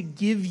wants to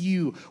give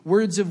you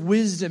words of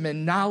wisdom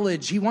and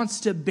knowledge. He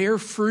wants to bear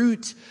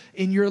fruit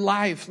in your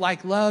life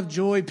like love,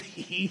 joy,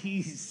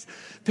 peace,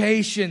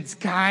 patience,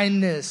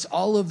 kindness,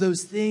 all of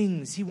those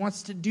things. He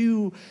wants to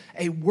do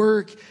a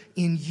work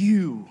in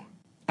you.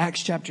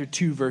 Acts chapter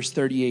 2, verse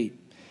 38.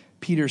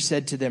 Peter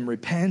said to them,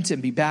 repent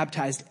and be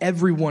baptized,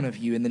 every one of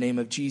you, in the name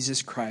of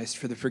Jesus Christ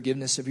for the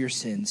forgiveness of your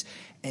sins,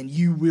 and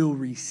you will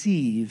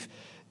receive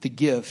the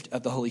gift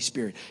of the Holy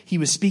Spirit. He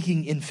was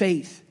speaking in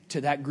faith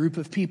to that group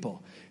of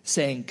people,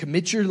 saying,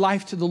 commit your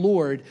life to the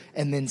Lord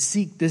and then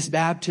seek this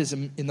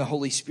baptism in the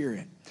Holy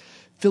Spirit.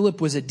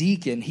 Philip was a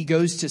deacon. He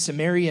goes to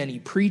Samaria and he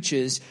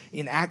preaches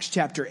in Acts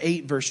chapter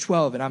 8, verse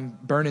 12. And I'm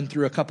burning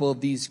through a couple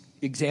of these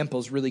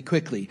examples really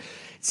quickly.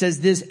 It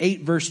says this,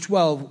 8 verse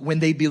 12, when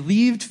they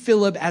believed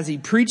Philip as he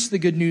preached the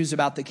good news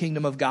about the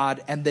kingdom of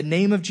God and the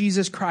name of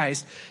Jesus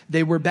Christ,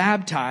 they were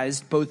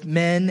baptized, both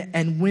men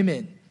and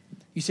women.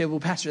 You say, well,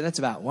 Pastor, that's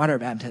about water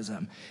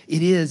baptism.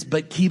 It is,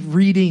 but keep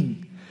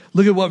reading.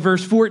 Look at what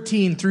verse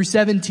 14 through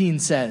 17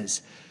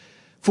 says.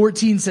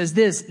 14 says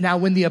this, now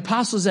when the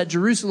apostles at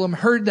Jerusalem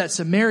heard that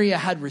Samaria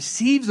had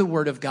received the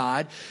word of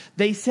God,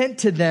 they sent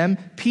to them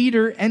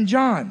Peter and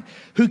John,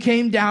 who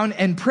came down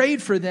and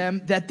prayed for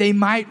them that they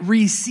might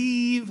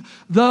receive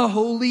the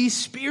Holy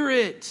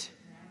Spirit.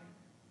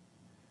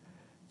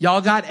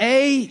 Y'all got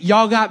A,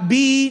 y'all got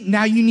B,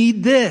 now you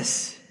need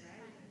this.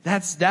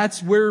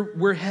 That's where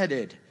we're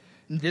headed.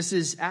 This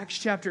is Acts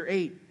chapter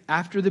 8,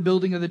 after the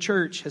building of the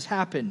church has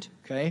happened,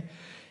 okay?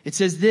 It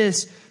says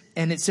this,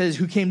 and it says,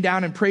 who came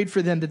down and prayed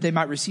for them that they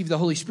might receive the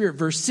Holy Spirit.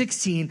 Verse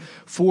 16,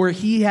 for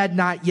he had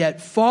not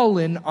yet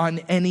fallen on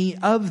any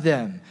of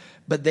them,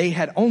 but they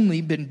had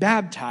only been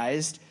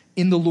baptized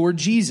in the Lord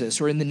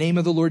Jesus, or in the name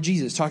of the Lord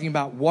Jesus, talking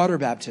about water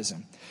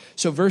baptism.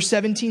 So verse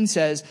 17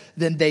 says,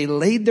 then they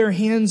laid their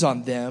hands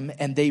on them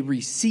and they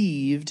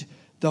received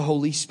the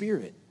Holy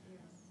Spirit.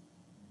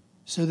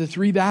 So the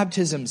three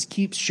baptisms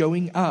keep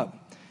showing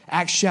up.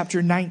 Acts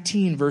chapter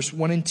 19, verse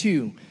 1 and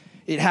 2.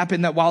 It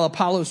happened that while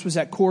Apollos was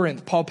at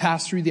Corinth, Paul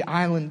passed through the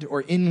island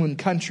or inland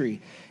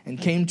country and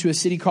came to a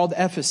city called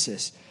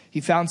Ephesus.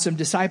 He found some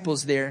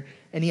disciples there,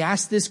 and he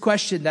asked this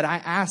question that I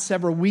asked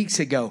several weeks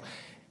ago.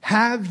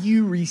 Have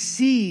you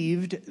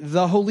received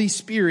the Holy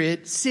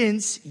Spirit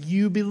since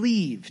you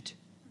believed?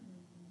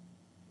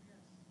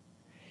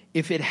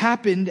 If it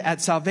happened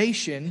at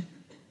salvation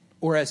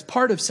or as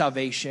part of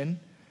salvation,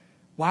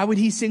 why would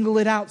he single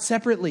it out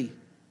separately?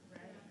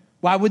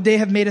 Why would they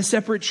have made a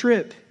separate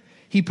trip?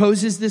 He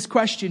poses this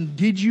question,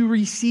 did you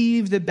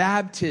receive the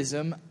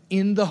baptism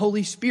in the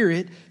Holy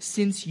Spirit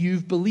since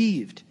you've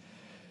believed?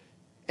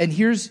 And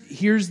here's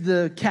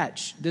the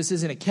catch. This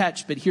isn't a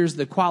catch, but here's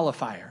the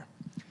qualifier.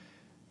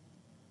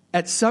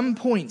 At some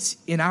points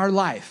in our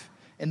life,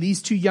 and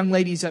these two young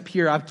ladies up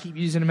here, I'll keep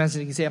using them as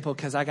an example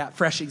because I got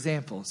fresh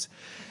examples.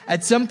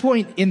 At some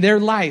point in their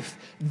life,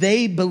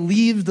 they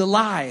believed the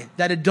lie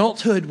that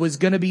adulthood was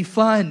going to be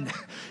fun.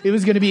 It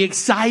was going to be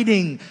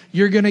exciting.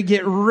 You're going to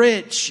get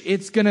rich.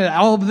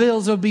 All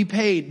bills will be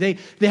paid.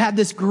 They had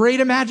this great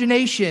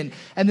imagination,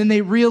 and then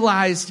they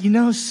realized,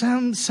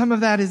 some of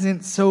that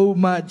isn't so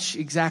much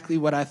exactly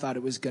what I thought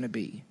it was going to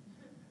be.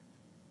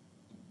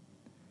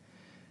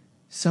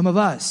 Some of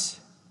us,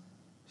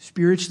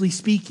 spiritually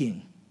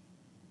speaking,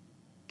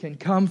 can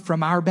come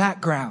from our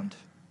background,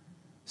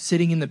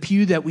 sitting in the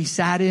pew that we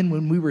sat in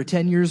when we were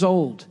 10 years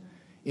old,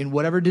 in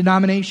whatever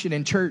denomination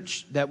and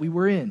church that we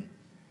were in.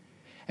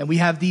 And we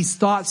have these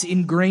thoughts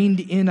ingrained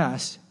in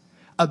us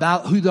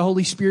about who the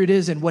Holy Spirit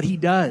is and what he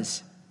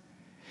does.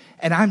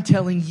 And I'm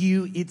telling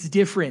you, it's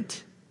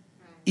different.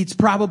 It's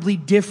probably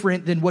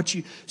different than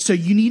so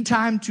you need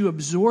time to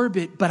absorb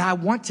it, but I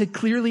want to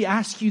clearly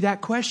ask you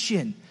that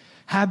question.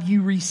 Have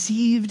you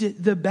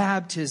received the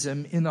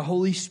baptism in the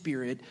Holy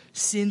Spirit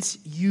since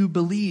you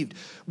believed?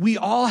 We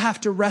all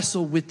have to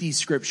wrestle with these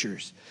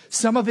scriptures.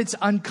 Some of it's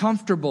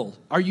uncomfortable.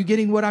 Are you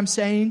getting what I'm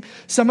saying?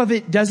 Some of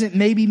it doesn't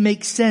maybe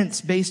make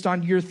sense based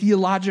on your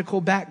theological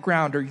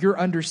background or your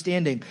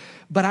understanding.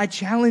 But I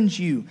challenge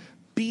you,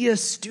 be a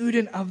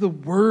student of the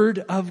Word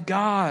of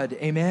God.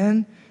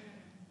 Amen?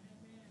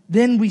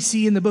 Then we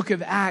see in the book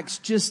of Acts,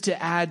 just to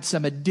add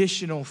some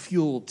additional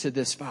fuel to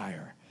this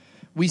fire,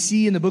 we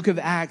see in the book of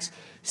Acts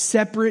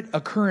separate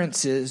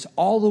occurrences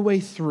all the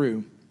way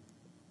through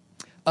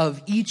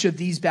of each of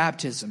these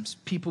baptisms.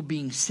 People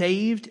being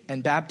saved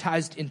and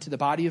baptized into the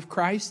body of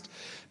Christ.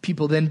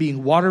 People then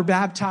being water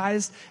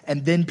baptized.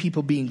 And then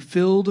people being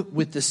filled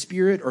with the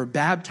Spirit or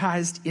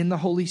baptized in the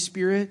Holy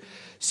Spirit.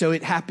 So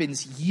it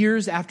happens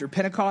years after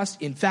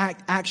Pentecost. In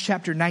fact, Acts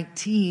chapter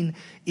 19,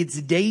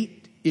 its date,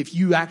 if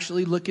you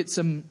actually look at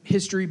some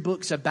history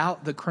books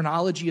about the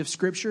chronology of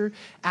Scripture,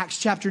 Acts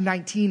chapter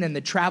 19 and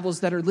the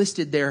travels that are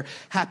listed there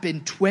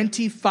happened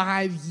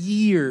 25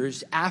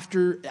 years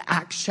after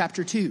Acts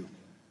chapter 2.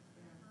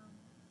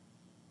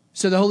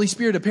 So the Holy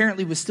Spirit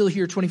apparently was still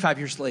here 25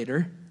 years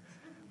later,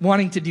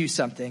 wanting to do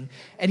something.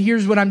 And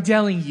here's what I'm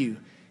telling you.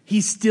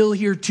 He's still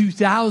here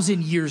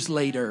 2,000 years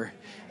later,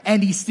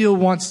 and he still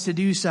wants to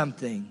do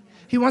something.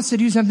 He wants to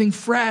do something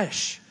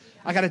fresh.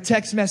 I got a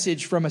text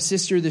message from a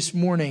sister this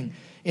morning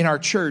in our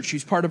church,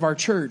 who's part of our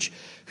church,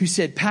 who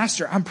said,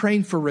 Pastor, I'm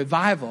praying for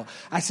revival.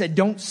 I said,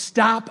 don't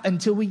stop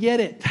until we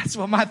get it. That's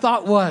what my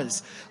thought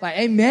was. Like,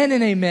 amen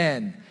and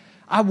amen.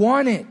 I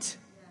want it.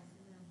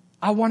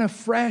 I want a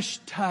fresh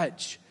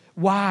touch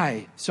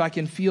Why? So I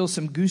can feel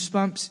some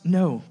goosebumps?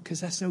 No,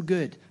 because that's no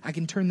good. I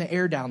can turn the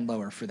air down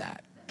lower for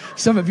that.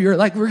 Some of you are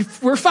like,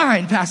 we're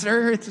fine,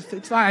 Pastor.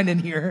 It's fine in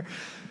here.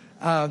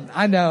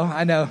 I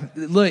know.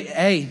 Look,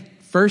 hey,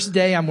 first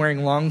day I'm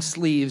wearing long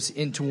sleeves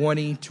in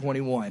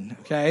 2021.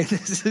 Okay.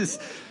 This is,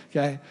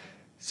 okay.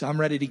 So I'm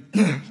ready to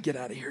get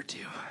out of here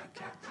too.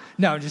 Okay.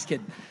 No, I'm just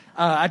kidding.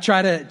 I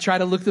try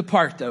to look the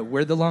part though.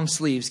 Wear the long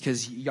sleeves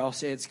because y'all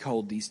say it's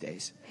cold these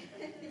days.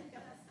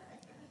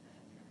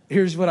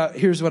 Here's what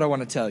I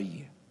want to tell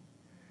you.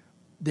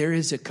 There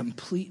is a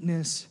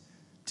completeness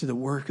to the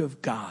work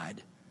of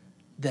God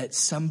that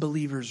some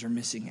believers are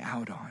missing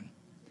out on.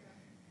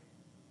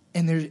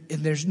 And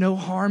there's no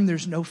harm,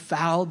 there's no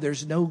foul,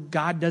 there's no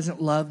God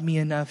doesn't love me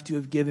enough to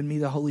have given me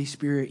the Holy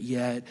Spirit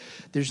yet.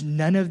 There's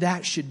none of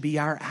that should be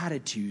our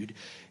attitude.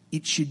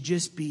 It should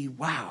just be,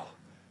 wow,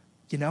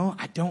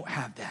 I don't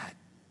have that.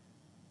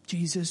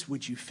 Jesus,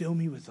 would you fill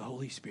me with the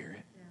Holy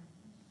Spirit? Yeah.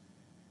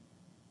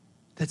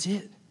 That's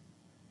it.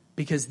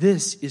 Because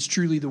this is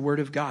truly the Word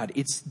of God.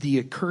 It's the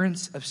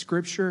occurrence of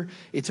Scripture.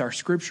 It's our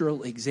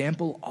scriptural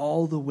example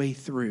all the way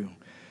through.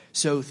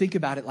 So think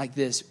about it like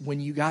this. When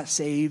you got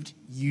saved,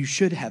 you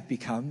should have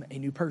become a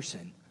new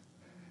person.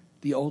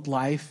 The old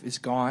life is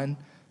gone.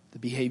 The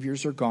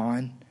behaviors are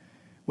gone.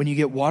 When you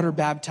get water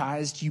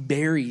baptized, you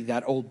bury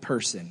that old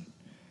person.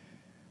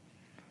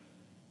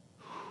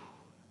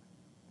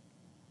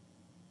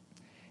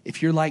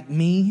 If you're like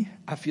me,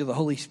 I feel the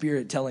Holy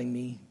Spirit telling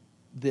me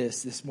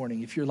this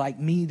morning. If you're like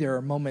me, there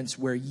are moments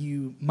where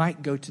you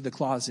might go to the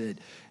closet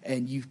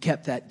and you've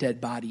kept that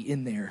dead body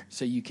in there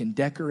so you can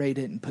decorate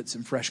it and put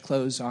some fresh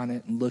clothes on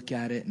it and look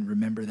at it and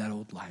remember that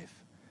old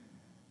life.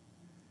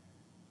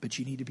 But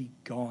you need to be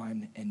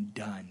gone and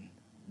done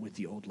with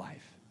the old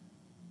life.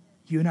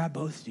 You and I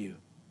both do.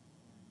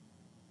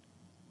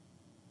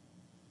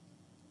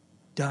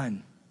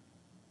 Done.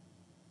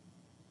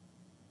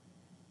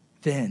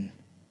 Then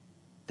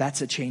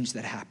that's a change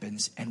that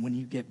happens. And when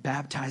you get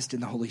baptized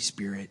in the Holy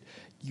Spirit,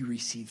 you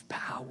receive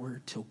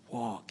power to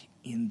walk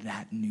in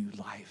that new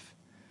life.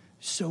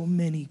 So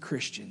many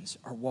Christians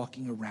are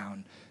walking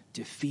around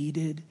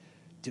defeated,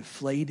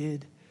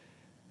 deflated,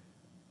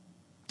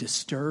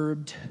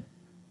 disturbed.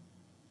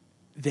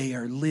 They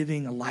are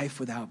living a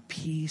life without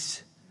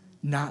peace,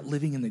 not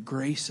living in the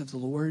grace of the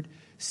Lord,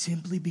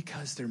 simply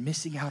because they're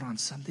missing out on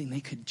something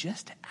they could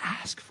just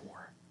ask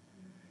for.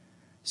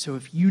 So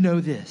if you know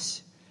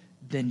this,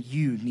 then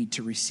you need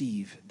to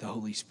receive the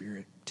Holy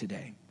Spirit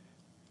today.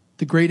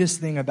 The greatest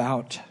thing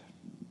about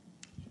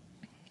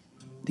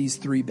these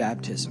 3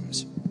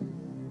 baptisms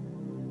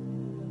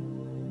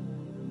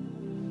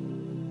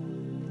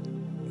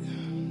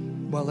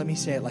let me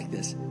say it like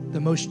this.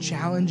 The most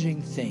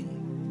challenging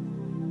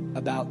thing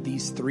about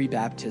these 3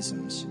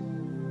 baptisms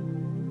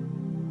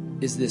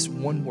is this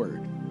one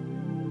word: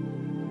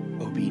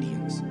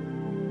 obedience.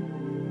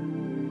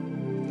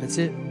 That's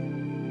it.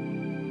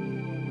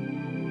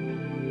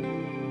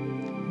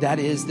 That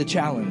is the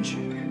challenge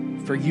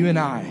for you and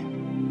I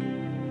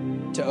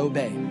to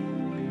obey.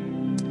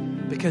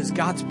 Because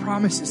God's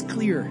promise is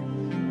clear.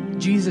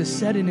 Jesus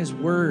said in his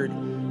word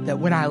that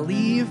when I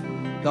leave,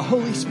 the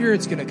Holy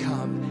Spirit's going to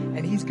come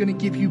and he's going to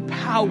give you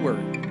power.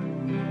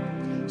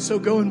 So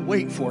go and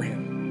wait for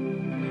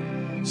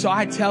him. So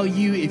I tell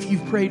you, if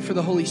you've prayed for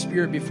the Holy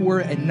Spirit before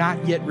and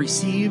not yet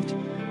received,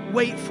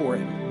 wait for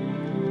it.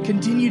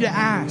 Continue to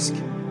ask.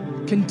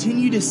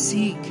 Continue to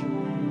seek.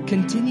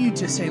 Continue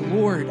to say,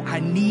 Lord, I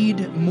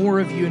need more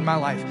of you in my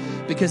life,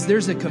 because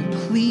there's a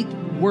complete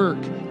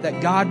work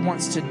that God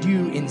wants to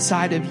do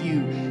inside of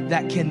you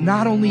that can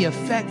not only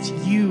affect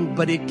you,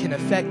 but it can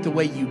affect the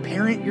way you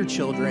parent your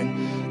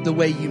children, the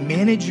way you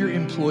manage your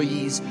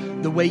employees,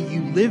 the way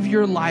you live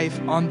your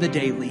life on the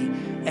daily,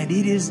 and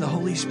it is the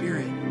Holy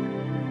Spirit.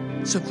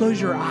 So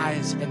close your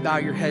eyes and bow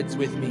your heads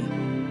with me.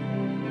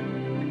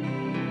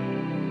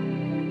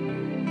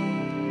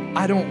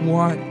 I don't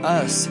want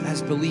us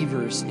as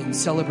believers in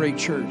Celebrate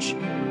Church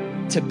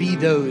to be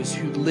those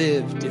who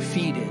live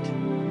defeated,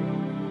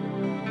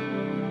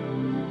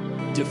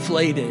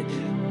 deflated,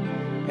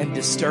 and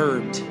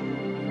disturbed.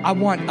 I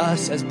want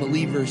us as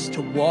believers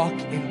to walk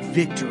in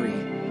victory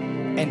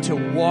and to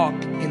walk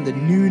in the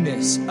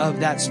newness of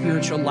that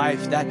spiritual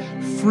life, that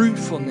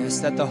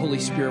fruitfulness that the Holy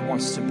Spirit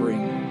wants to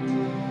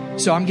bring.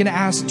 So I'm going to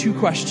ask 2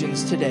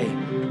 questions today.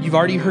 You've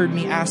already heard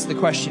me ask the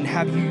question,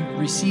 have you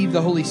received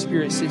the Holy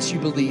Spirit since you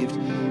believed?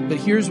 But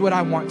here's what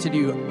I want to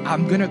do.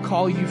 I'm going to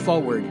call you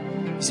forward.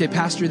 You say,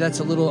 Pastor, that's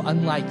a little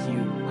unlike you.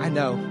 I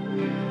know.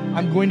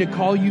 I'm going to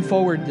call you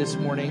forward this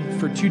morning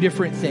for 2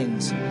 different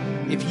things.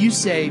 If you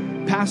say,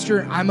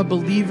 Pastor, I'm a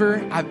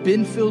believer, I've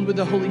been filled with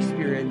the Holy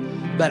Spirit,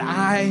 but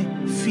I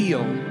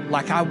feel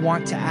like I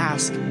want to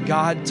ask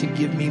God to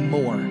give me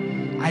more.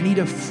 I need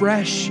a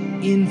fresh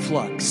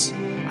influx.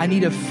 I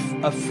need a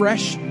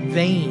fresh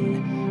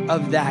vein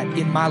of that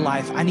in my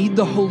life. I need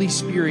the Holy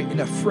Spirit in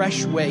a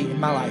fresh way in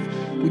my life.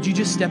 Would you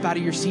just step out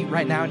of your seat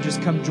right now and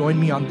just come join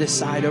me on this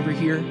side over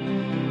here?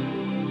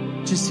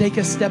 Just take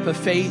a step of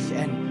faith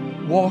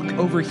and walk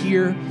over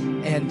here.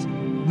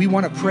 And we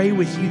want to pray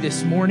with you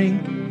this morning.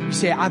 You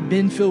say, I've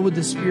been filled with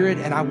the Spirit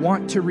and I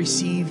want to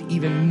receive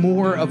even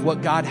more of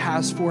what God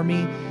has for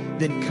me.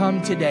 Then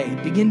come today.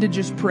 Begin to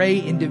just pray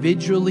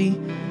individually,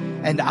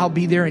 and I'll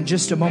be there in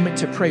just a moment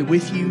to pray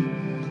with you.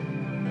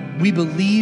 We believe